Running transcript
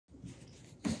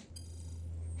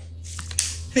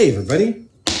Hey everybody,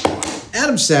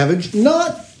 Adam Savage,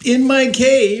 not in my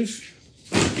cave.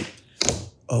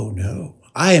 Oh no,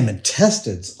 I am in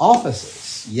Tested's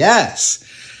offices, yes.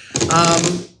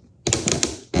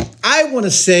 I want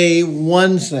to say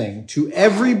one thing to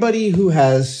everybody who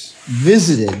has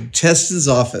visited Tested's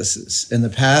offices in the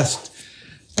past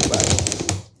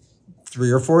 3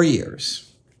 or 4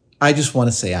 years. I just want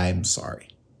to say I am sorry.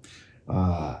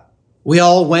 We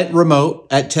all went remote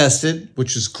at Tested,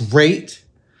 which is great.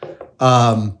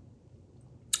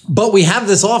 But we have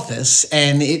this office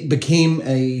and it became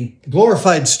a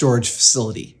glorified storage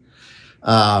facility.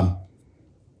 And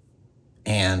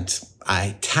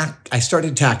I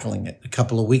started tackling it a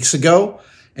couple of weeks ago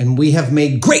and we have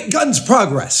made great guns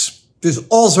progress. There's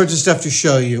all sorts of stuff to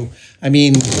show you. I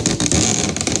mean,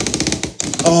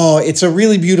 oh, it's a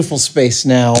really beautiful space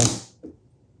now.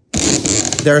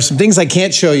 There are some things I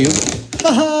can't show you,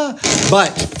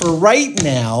 but for right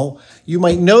now, you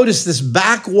might notice this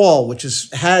back wall, which has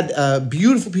had a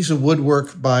beautiful piece of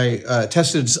woodwork by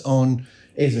Tested's own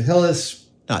Asa Hillis.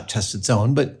 Not Tested's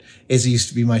own, but Asa used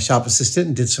to be my shop assistant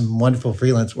and did some wonderful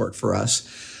freelance work for us.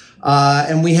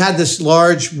 And we had this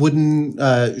large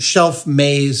wooden shelf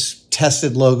maze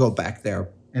Tested logo back there.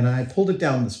 And I pulled it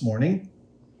down this morning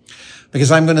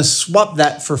because I'm going to swap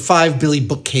that for 5 Billy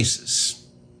bookcases.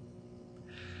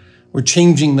 We're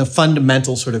changing the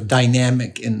fundamental sort of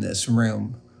dynamic in this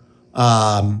room.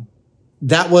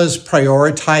 That was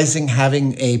prioritizing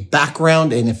having a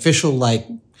background, an official, like,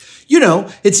 you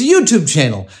know, it's a YouTube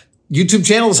channel. YouTube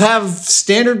channels have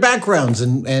standard backgrounds.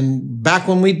 And back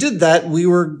when we did that, we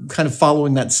were kind of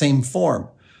following that same form.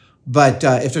 But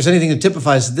if there's anything that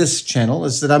typifies this channel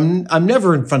is that I'm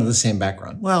never in front of the same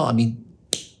background. Well, I mean,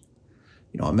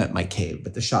 you know, I'm at my cave,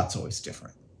 but the shot's always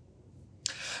different.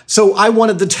 So I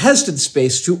wanted the Tested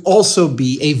space to also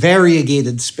be a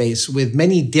variegated space with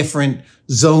many different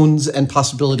zones and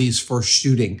possibilities for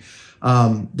shooting.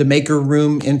 The maker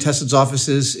room in Tested's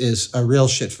offices is a real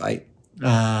shit fight.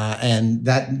 And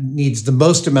that needs the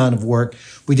most amount of work.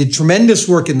 We did tremendous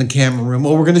work in the camera room.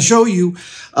 Well, we're going to show you.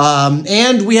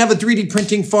 And we have a 3D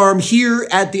printing farm here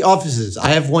at the offices.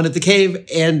 I have one at the cave,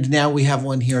 and now we have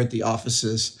one here at the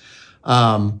offices.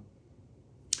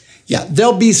 Yeah,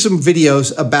 there'll be some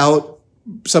videos about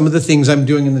some of the things I'm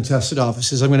doing in the Tested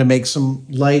offices. I'm going to make some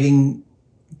lighting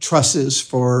trusses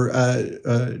for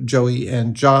Joey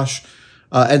and Josh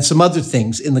and some other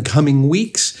things in the coming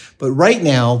weeks. But right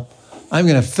now, I'm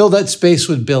going to fill that space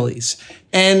with Billies.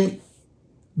 And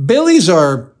Billies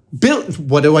are,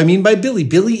 what do I mean by Billy?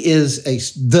 Billy is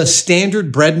the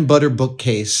standard bread and butter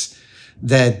bookcase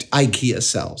that IKEA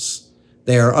sells.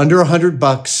 They are under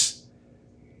 $100.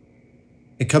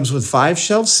 It comes with 5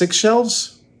 shelves, 6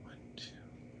 shelves.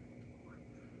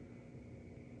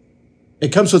 It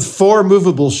comes with 4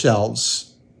 movable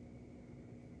shelves.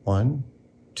 1,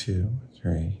 2,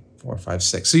 3, 4, 5,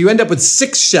 6. So you end up with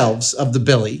 6 shelves of the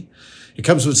Billy. It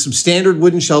comes with some standard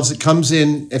wooden shelves. It comes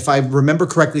in, if I remember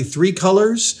correctly, 3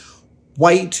 colors: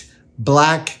 white,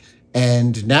 black,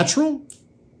 and natural.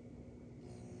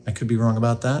 I could be wrong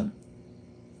about that.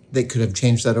 They could have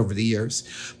changed that over the years.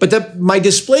 But my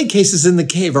display cases in the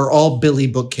cave are all Billy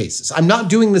bookcases. I'm not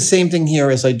doing the same thing here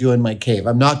as I do in my cave.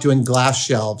 I'm not doing glass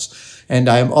shelves. And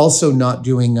I'm also not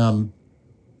doing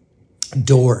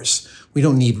doors. We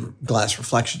don't need glass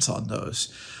reflections on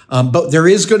those. But there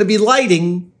is going to be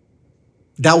lighting.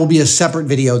 That will be a separate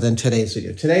video than today's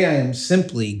video. Today I am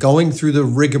simply going through the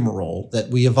rigmarole that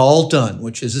we have all done,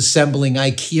 which is assembling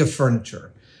IKEA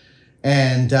furniture.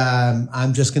 And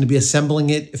I'm just going to be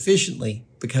assembling it efficiently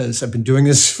because I've been doing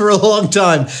this for a long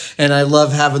time and I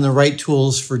love having the right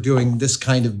tools for doing this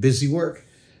kind of busy work.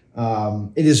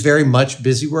 It is very much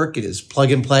busy work. It is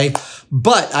plug and play,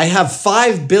 but I have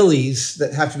 5 Billies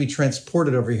that have to be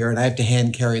transported over here and I have to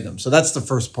hand carry them. So that's the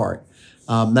first part.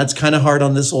 That's kind of hard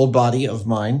on this old body of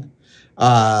mine.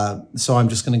 So I'm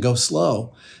just going to go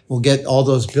slow. We'll get all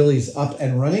those Billies up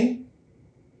and running.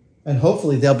 And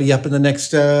hopefully they'll be up in the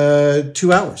next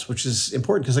 2 hours, which is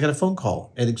important because I got a phone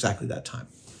call at exactly that time.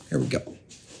 Here we go.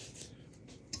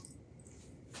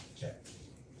 Okay.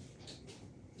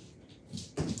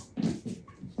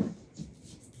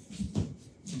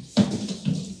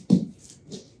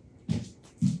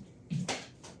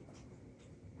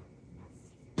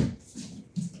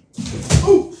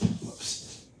 Oh!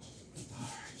 Whoops. All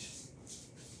right.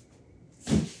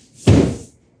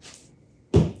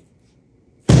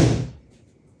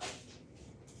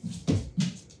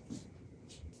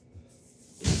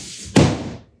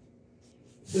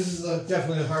 This is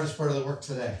definitely the hardest part of the work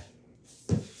today.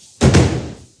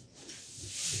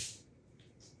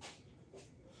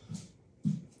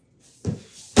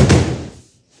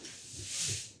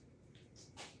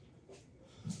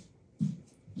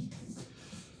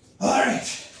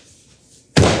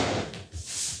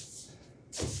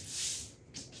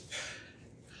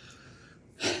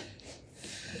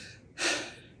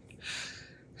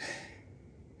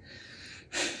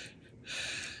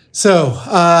 So,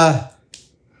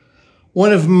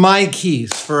 one of my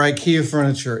keys for IKEA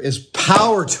furniture is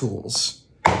power tools.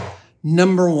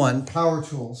 Number one, power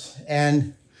tools.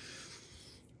 And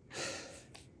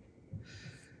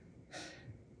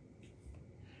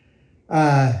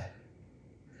the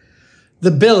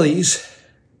Billies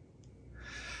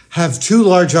have 2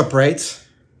 large uprights,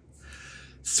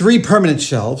 3 permanent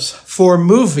shelves, 4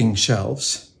 moving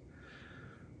shelves.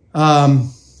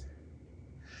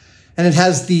 And it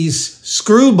has these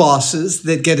screw bosses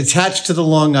that get attached to the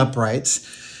long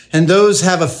uprights. And those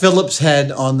have a Phillips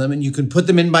head on them, and you can put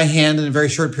them in by hand in a very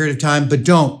short period of time, but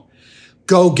don't.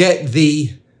 Go get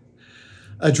a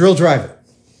drill driver.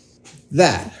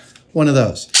 One of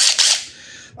those.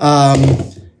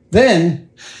 Then,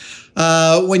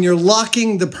 when you're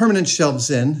locking the permanent shelves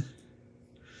in,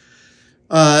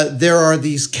 there are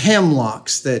these cam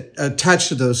locks that attach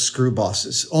to those screw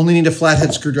bosses. Only need a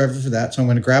flathead screwdriver for that, so I'm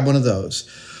going to grab one of those.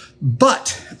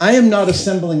 But I am not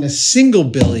assembling a single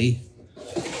Billy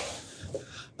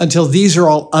until these are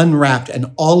all unwrapped and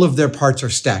all of their parts are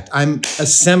stacked. I'm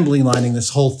assembly lining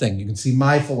this whole thing. You can see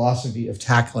my philosophy of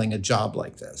tackling a job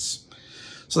like this.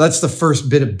 So that's the first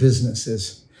bit of business,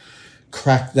 is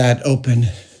crack that open.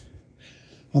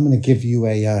 I'm going to give you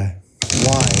a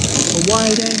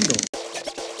wide angle.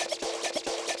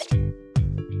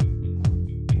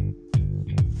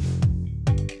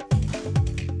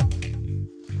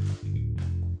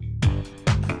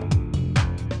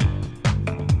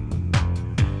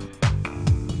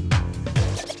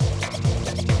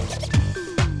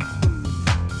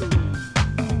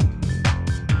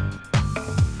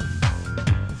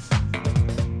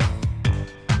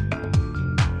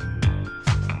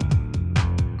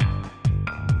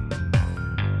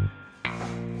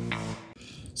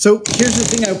 So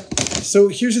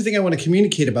here's the thing I want to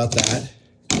communicate about that.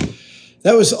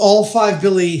 That was all 5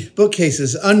 Billy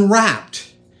bookcases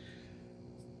unwrapped,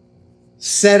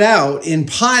 set out in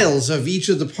piles of each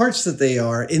of the parts that they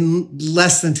are in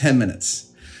less than 10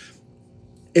 minutes.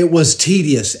 It was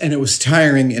tedious and it was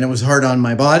tiring and it was hard on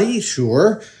my body,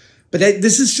 sure. But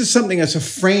this is just something that's a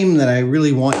frame that I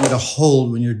really want you to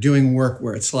hold when you're doing work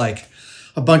where it's like,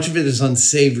 a bunch of it is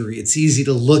unsavory. It's easy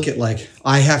to look at like,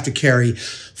 I have to carry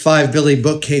 5 Billy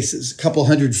bookcases, a couple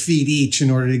 100 feet each in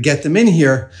order to get them in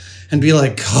here and be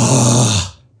like,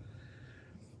 ah.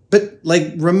 But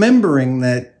like remembering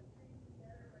that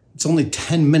it's only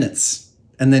 10 minutes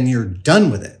and then you're done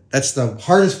with it. That's the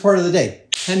hardest part of the day,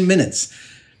 10 minutes.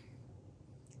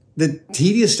 The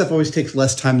tedious stuff always takes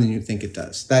less time than you think it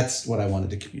does. That's what I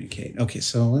wanted to communicate. Okay,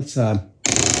 so let's,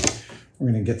 we're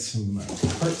going to get some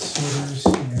part sorters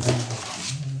here.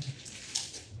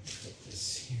 Put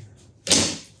this here.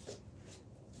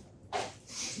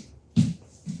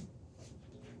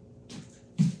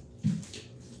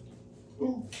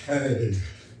 Okay.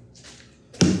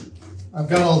 I've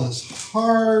got all this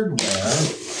hardware.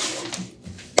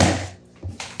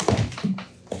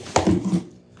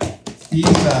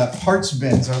 These parts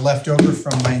bins are left over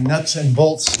from my nuts and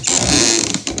bolts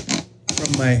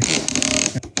from my...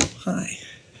 Hi.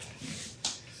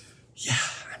 Yeah,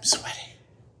 I'm sweaty.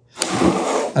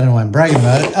 I don't know why I'm bragging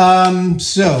about it.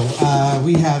 So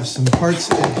we have some parts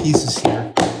and pieces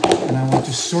here, and I want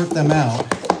to sort them out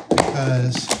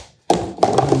because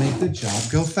it will make the job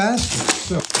go faster.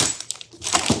 So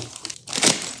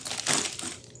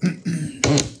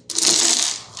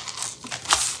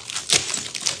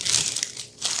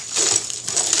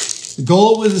the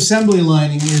goal with assembly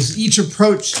lining is each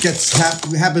approach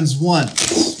happens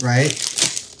once, right?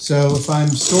 So if I'm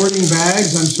sorting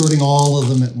bags, I'm sorting all of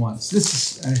them at once. This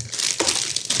is the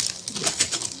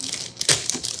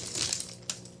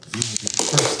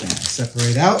first thing. I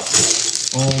separate out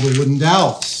all the wooden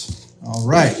dowels. All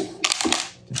right.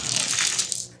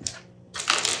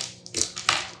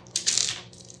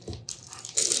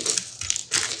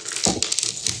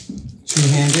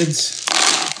 Two-handeds.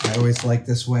 I always like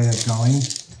this way of going.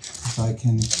 If I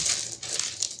can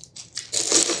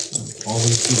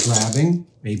always be grabbing,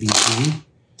 maybe G.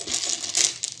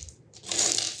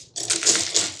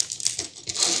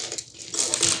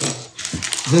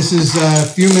 This is a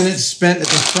few minutes spent at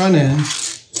the front end,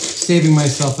 saving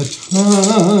myself a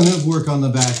ton of work on the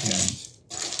back end.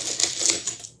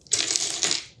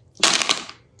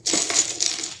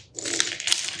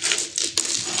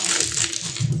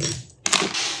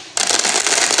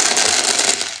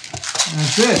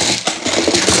 That's it.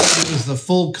 It was the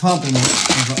full complement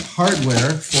of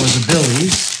hardware for the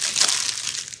Billies.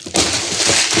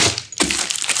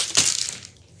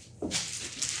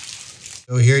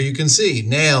 So here you can see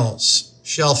nails,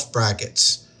 shelf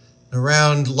brackets, the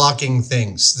round locking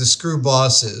things, the screw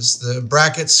bosses, the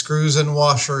brackets, screws and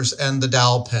washers, and the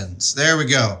dowel pins. There we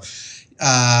go.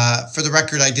 For the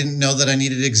record, I didn't know that I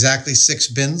needed exactly 6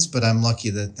 bins, but I'm lucky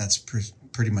that that's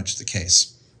pretty much the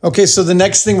case. Okay, so the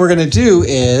next thing we're going to do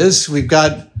is we've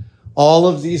got all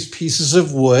of these pieces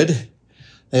of wood.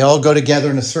 They all go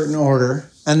together in a certain order,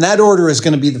 and that order is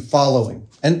going to be the following.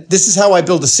 And this is how I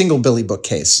build a single Billy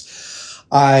bookcase.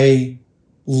 I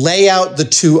lay out the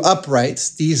 2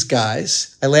 uprights, these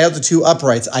guys. I lay out the 2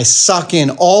 uprights. I sock in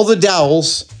all the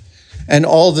dowels and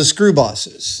all the screw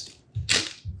bosses.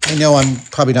 I know I'm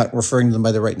probably not referring to them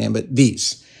by the right name, but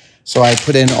these. So I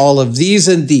put in all of these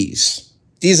and these,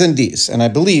 and I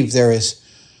believe there is,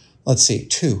 let's see,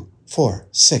 2, 4,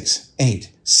 6,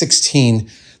 8, 16.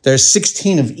 There's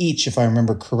 16 of each, if I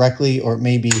remember correctly, or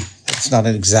maybe it's not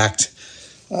an exact,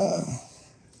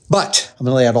 but I'm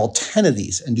gonna lay out all 10 of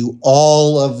these and do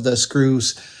all of the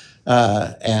screws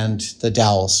and the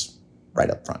dowels right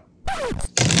up front.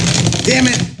 Damn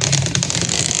it.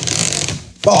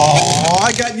 Oh,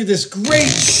 I got you this great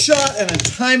shot and a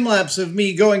time lapse of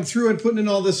me going through and putting in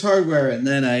all this hardware, and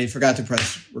then I forgot to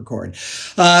press record.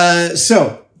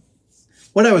 So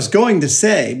what I was going to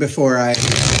say before I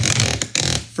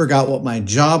forgot what my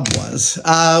job was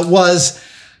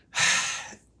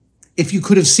if you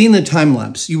could have seen the time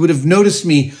lapse, you would have noticed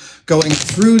me going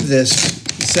through this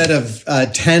set of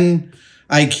 10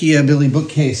 IKEA Billy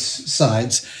bookcase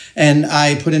sides, and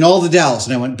I put in all the dowels,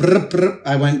 and I went brr, brr.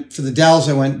 I went for the dowels,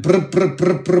 I went brr, brr,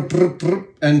 brr, brr, brr, brr,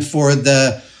 and for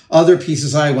the other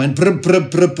pieces, I went brr, brr,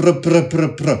 brr, brr, brr, brr,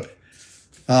 brr.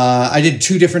 I did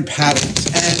 2 different patterns,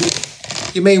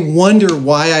 and you may wonder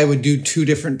why I would do 2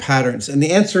 different patterns, and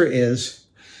the answer is,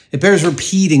 it bears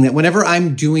repeating that whenever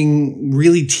I'm doing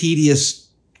really tedious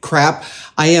crap,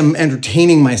 I am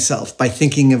entertaining myself by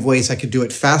thinking of ways I could do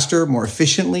it faster, more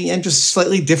efficiently, and just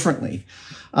slightly differently.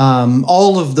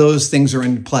 All of those things are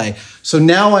in play. So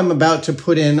now I'm about to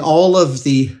put in all of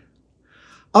the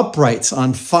uprights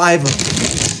on 5 of them.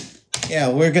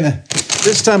 Yeah,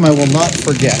 this time I will not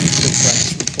forget to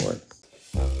press record.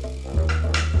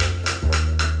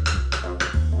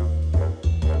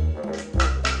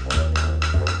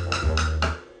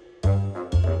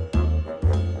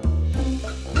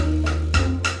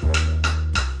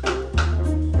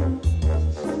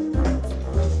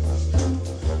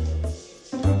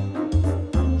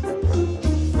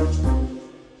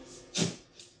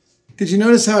 Did you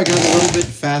notice how I got a little bit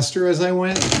faster as I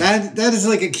went? That is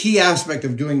like a key aspect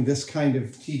of doing this kind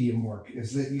of tedium work,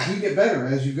 is that you do get better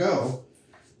as you go.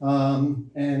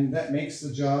 And that makes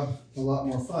the job a lot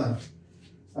more fun.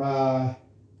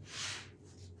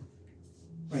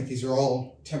 Right, these are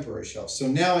all temporary shelves. So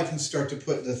now I can start to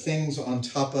put the things on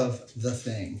top of the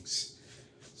things.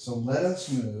 So let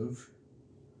us move.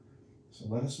 So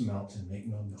let us melt and make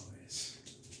no noise.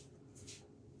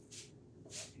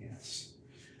 Yes.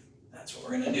 That's what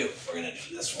we're going to do. We're going to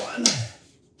do this one.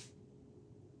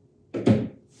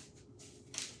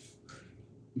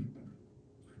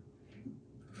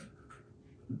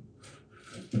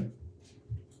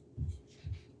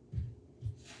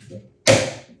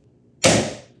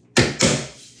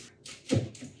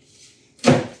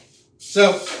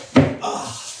 So,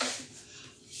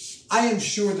 I am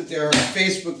sure that there are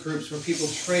Facebook groups where people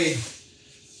trade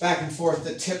back and forth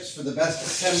the tips for the best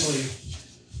assembly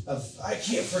of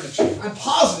IKEA furniture. I'm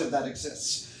positive that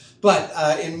exists. But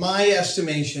in my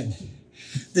estimation,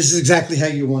 this is exactly how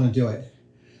you want to do it.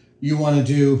 You want to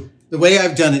do the way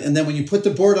I've done it, and then when you put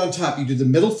the board on top, you do the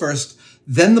middle first,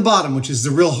 then the bottom, which is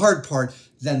the real hard part,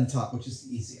 then the top, which is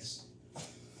the easiest.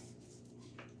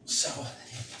 So,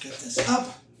 get this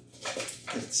up.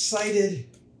 Get it sighted,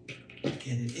 get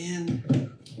it in.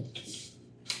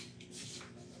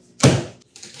 There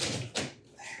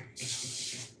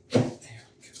we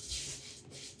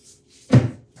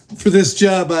go. For this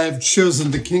job, I've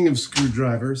chosen the king of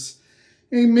screwdrivers,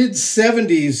 a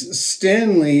mid-70s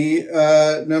Stanley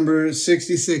number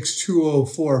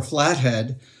 66204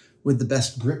 flathead with the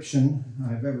best gription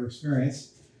I've ever experienced.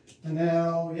 And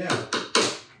now, yeah,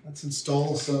 let's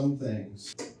install some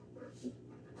things.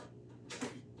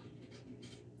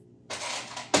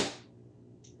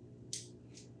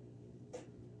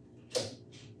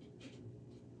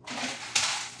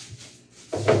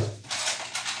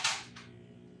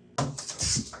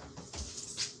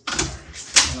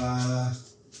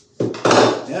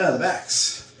 Yeah, the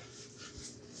backs.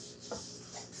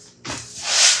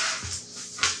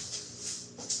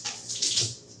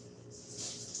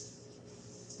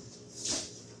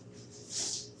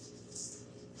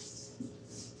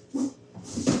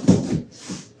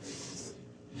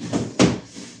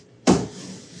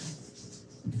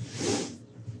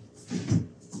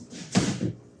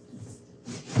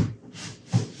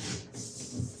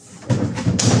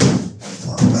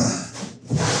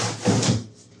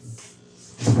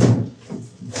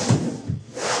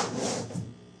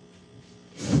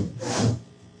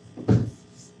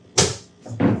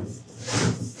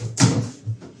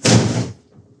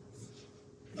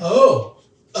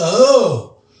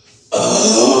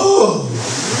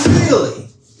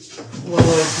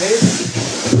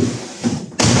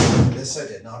 This I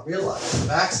did not realize. The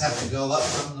backs have to go up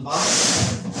from the bottom.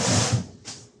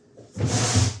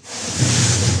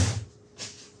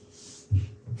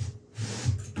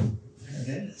 There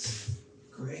it is.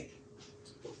 Great.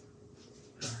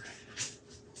 All right.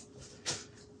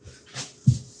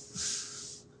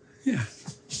 Yeah.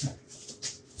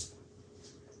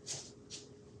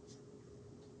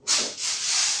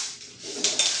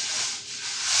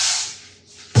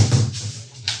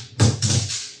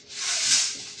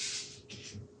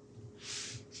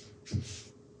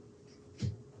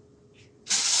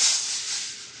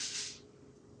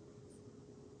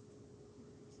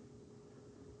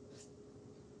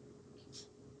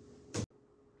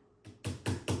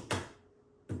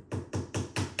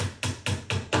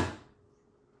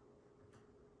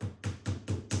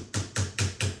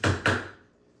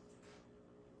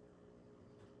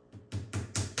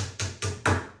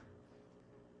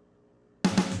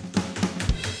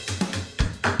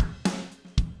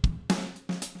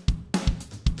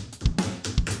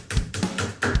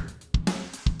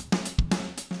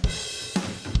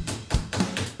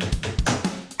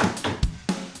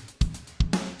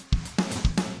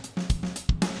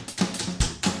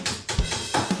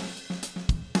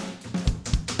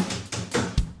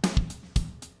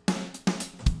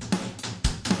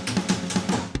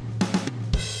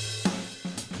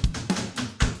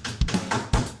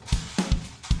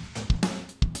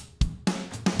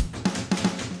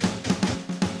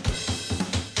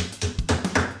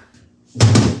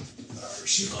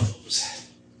 She goes.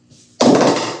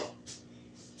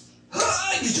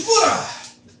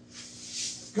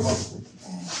 Come on.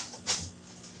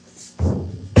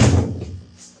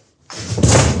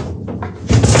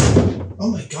 Oh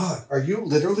my God. Are you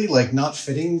literally like not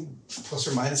fitting plus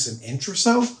or minus an inch or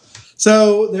so?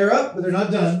 So they're up, but they're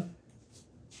not done.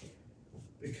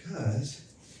 Because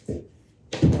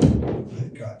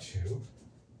I've got to.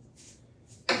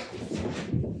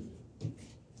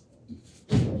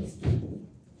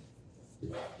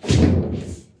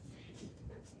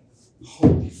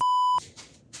 Holy f***.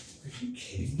 Are you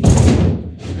kidding me?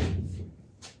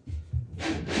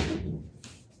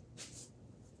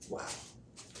 Wow.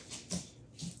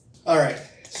 All right.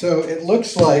 So it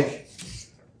looks like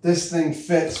this thing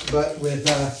fits, but with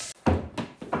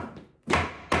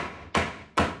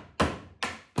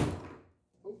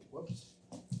whoops.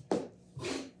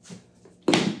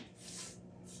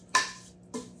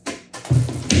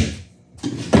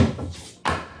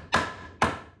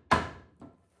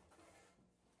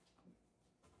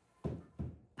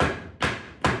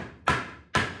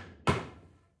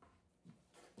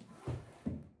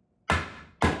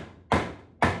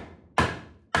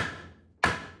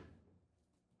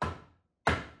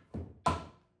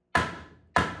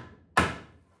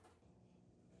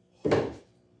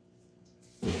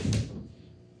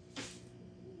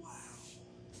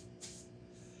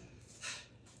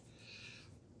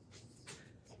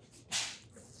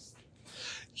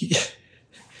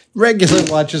 Regular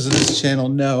watchers of this channel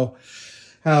know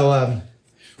how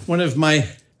one of my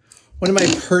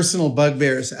personal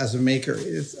bugbears as a maker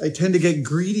is I tend to get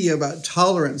greedy about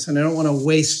tolerance and I don't want to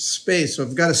waste space. So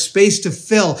I've got a space to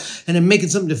fill and I'm making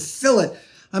something to fill it.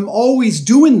 I'm always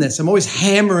doing this. I'm always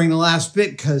hammering the last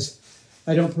bit because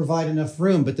I don't provide enough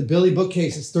room. But the Billy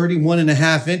bookcase is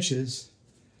 31.5 inches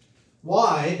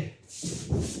wide.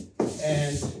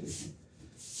 And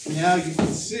now you can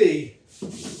see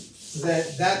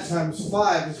that times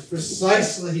 5 is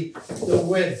precisely the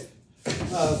width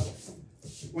of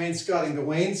wainscoting to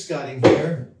wainscoting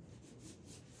here.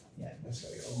 Yeah, there's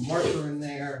got a marker in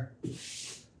there.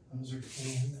 Those are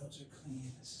clean. Those are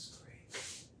clean. This is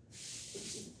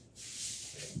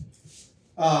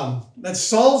great. That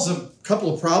solves a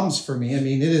couple of problems for me. I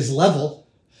mean, it is level.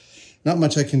 Not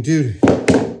much I can do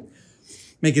to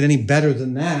make it any better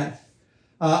than that.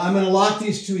 I'm going to lock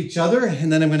these to each other,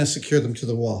 and then I'm going to secure them to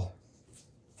the wall.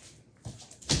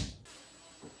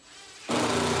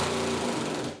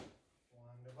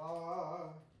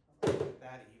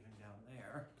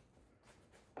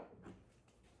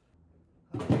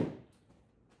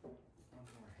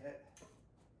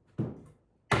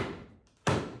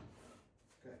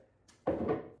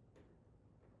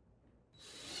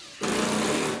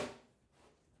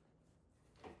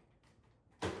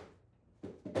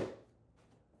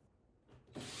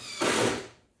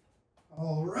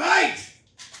 All right.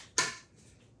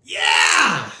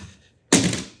 Yeah.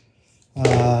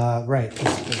 Right.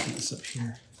 Let's open this up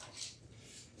here.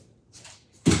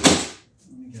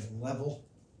 Let me get a level.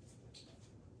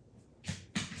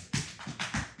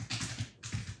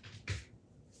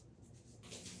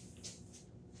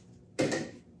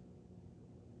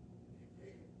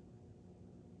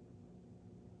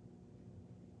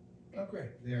 Oh,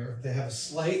 great. They have a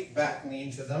slight back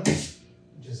lean to them,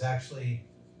 which is actually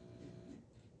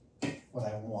what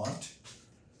I want.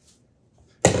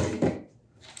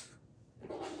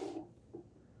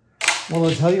 Well,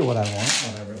 I'll tell you what I want,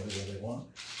 what I really, really want.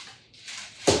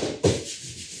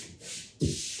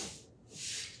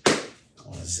 I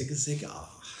want a zig-a-zig-ah.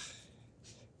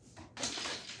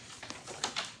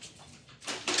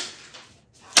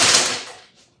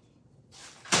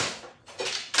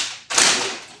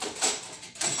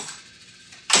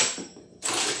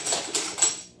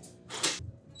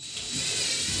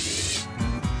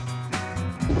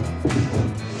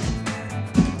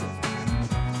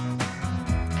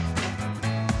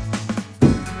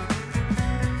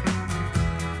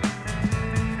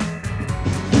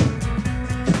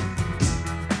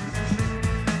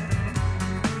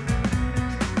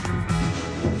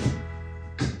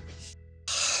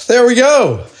 There we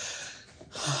go.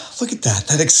 Look at that.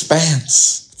 That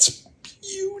expands. It's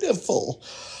beautiful.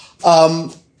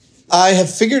 I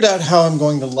have figured out how I'm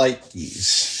going to light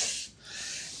these.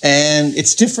 And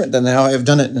it's different than how I've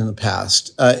done it in the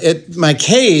past. My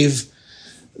cave,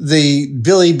 the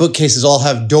Billy bookcases all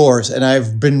have doors, and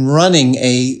I've been running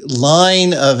a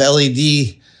line of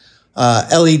LED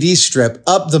strip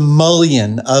up the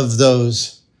mullion of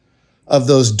those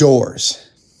doors.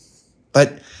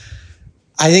 But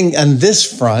I think on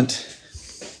this front,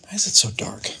 why is it so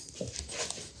dark?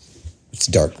 It's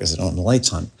dark because I don't have the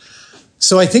lights on.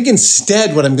 So I think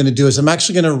instead what I'm going to do is I'm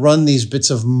actually going to run these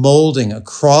bits of molding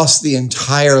across the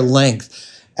entire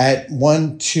length at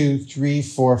 1, 2, 3,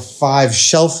 4, 5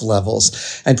 shelf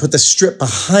levels and put the strip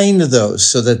behind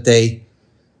those so that they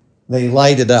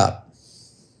light it up.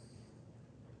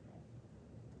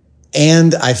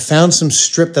 And I found some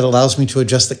strip that allows me to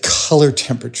adjust the color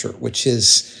temperature, which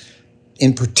is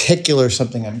in particular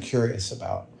something I'm curious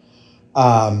about.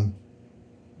 Our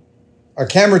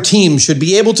camera team should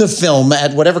be able to film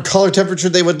at whatever color temperature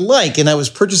they would like. And I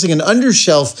was purchasing an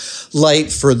undershelf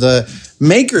light for the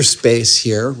makerspace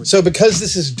here. So because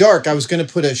this is dark, I was going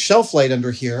to put a shelf light under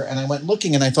here. And I went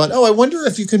looking and I thought, oh, I wonder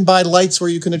if you can buy lights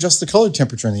where you can adjust the color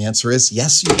temperature. And the answer is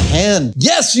yes, you can.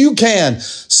 Yes, you can.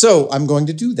 So I'm going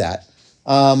to do that.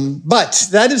 But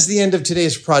that is the end of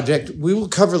today's project. We will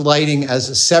cover lighting as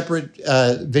a separate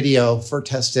video for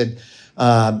Tested,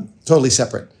 totally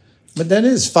separate. But that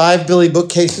is 5 Billy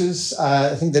bookcases.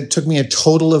 I think that took me a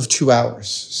total of 2 hours,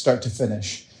 start to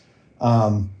finish.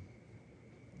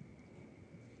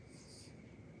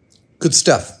 Good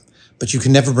stuff. But you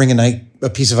can never bring a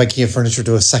piece of IKEA furniture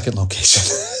to a second location.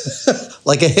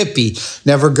 Like a hippie,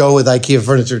 never go with IKEA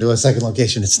furniture to a second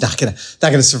location. It's not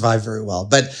gonna survive very well.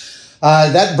 But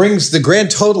that brings the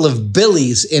grand total of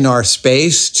Billies in our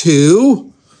space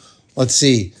to, let's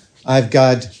see, I've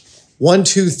got 1,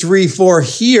 2, 3, 4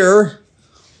 here,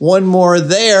 1 more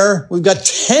there. We've got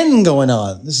 10 going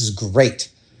on. This is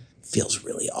great. Feels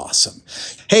really awesome.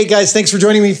 Hey guys, thanks for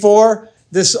joining me for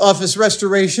this office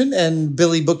restoration and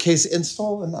Billy bookcase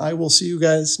install, and I will see you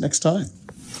guys next time.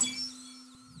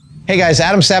 Hey guys,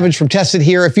 Adam Savage from Tested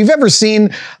here. If you've ever seen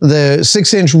the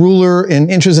 6-inch ruler in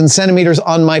inches and centimeters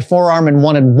on my forearm and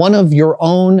wanted one of your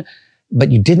own, but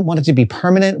you didn't want it to be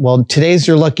permanent, well, today's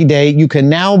your lucky day. You can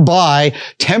now buy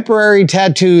temporary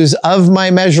tattoos of my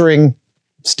measuring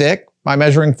stick, my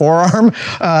measuring forearm,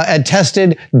 at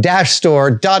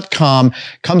tested-store.com.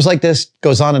 Comes like this,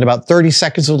 goes on in about 30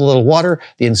 seconds with a little water.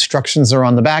 The instructions are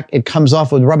on the back. It comes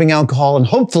off with rubbing alcohol, and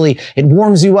hopefully it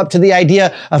warms you up to the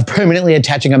idea of permanently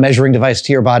attaching a measuring device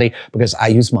to your body, because I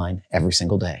use mine every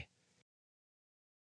single day.